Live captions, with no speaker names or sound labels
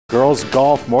Girls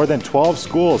golf, more than 12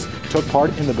 schools took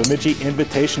part in the Bemidji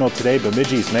Invitational today.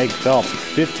 Bemidji's Meg Phelps,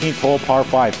 15th hole par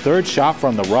 5, third shot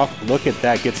from the rough. Look at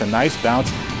that, gets a nice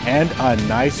bounce and a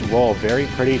nice roll. Very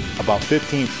pretty, about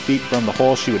 15 feet from the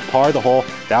hole. She would par the hole.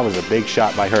 That was a big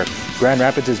shot by her. Grand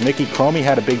Rapids' Mickey Cromie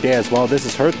had a big day as well. This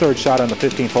is her third shot on the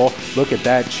 15th hole. Look at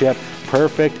that chip.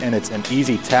 Perfect, and it's an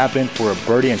easy tap in for a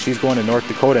birdie, and she's going to North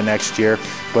Dakota next year.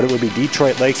 But it would be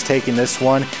Detroit Lakes taking this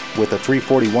one with a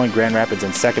 341, Grand Rapids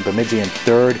in second, Bemidji in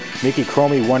third. Mickey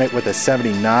Cromie won it with a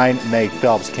 79. Meg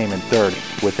Phelps came in third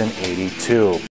with an 82.